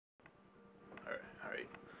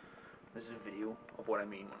This is a video of what I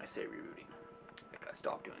mean when I say rerooting. Like, I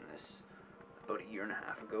stopped doing this about 1.5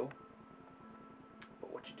 years ago.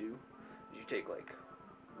 But what you do is you take, like,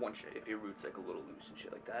 if your root's like a little loose and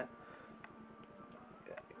shit like that,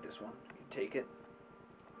 yeah, like this one, you take it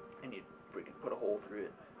and you freaking put a hole through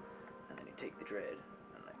it, and then you take the dread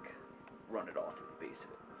and like run it all through the base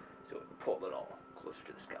of it, so it will pull it all closer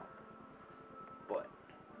to the scalp. But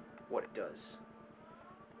what it does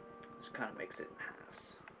is it kind of makes it in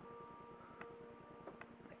halves.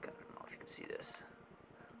 Like, I don't know if you can see this,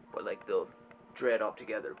 but like they'll dread up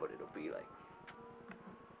together, but it'll be like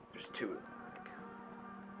there's two of them. Like,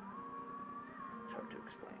 it's hard to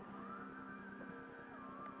explain.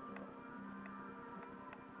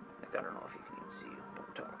 Like, I don't know if you can even see what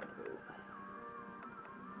I'm talking about,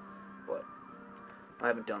 but I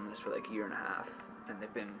haven't done this for like 1.5 years, and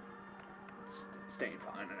they've been staying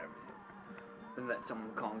fine and everything. And then some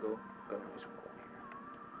in Congo, I've got a nice one going here.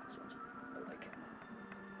 This one's, I like it.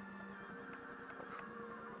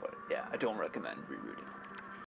 But yeah, I don't recommend rerooting.